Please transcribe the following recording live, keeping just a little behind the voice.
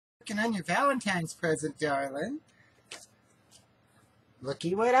working on your Valentine's present, darling.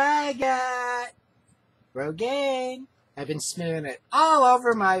 Looky what I got. Rogaine. I've been smearing it all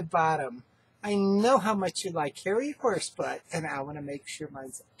over my bottom. I know how much you like hairy horse butt, and I want to make sure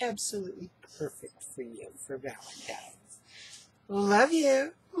mine's absolutely perfect for you for Valentine's. Love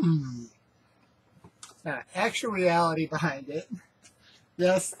you. Actual reality behind it.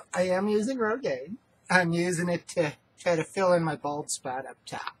 Yes, I am using Rogaine. I'm using it to try to fill in my bald spot up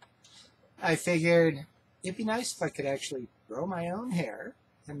top. I figured it'd be nice if I could actually grow my own hair,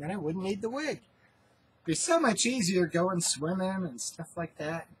 and then I wouldn't need the wig. It'd be so much easier going swimming and stuff like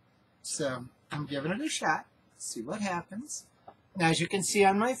that. So I'm giving it a shot, see what happens. Now, as you can see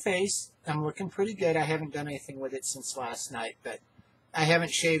on my face, I'm looking pretty good. I haven't done anything with it since last night, but I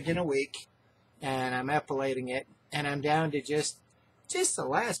haven't shaved in a week, and I'm epilating it, and I'm down to just the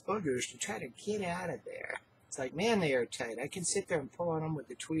last boogers to try to get out of there. It's like, man, they are tight. I can sit there and pull on them with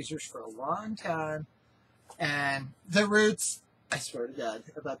the tweezers for a long time, and the roots, I swear to God,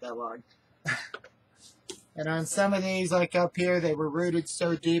 about that long. And on some of these, like up here, they were rooted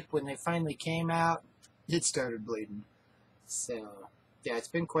so deep when they finally came out, it started bleeding. So, yeah, it's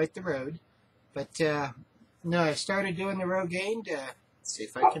been quite the road. But, no, I started doing the Rogaine to see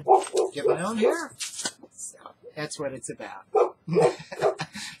if I can get my own hair. So, that's what it's about.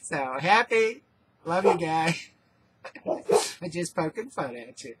 So, happy. Love you, guy. I'm just poking fun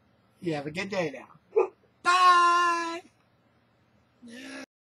at you. You have a good day now. Bye! Yeah.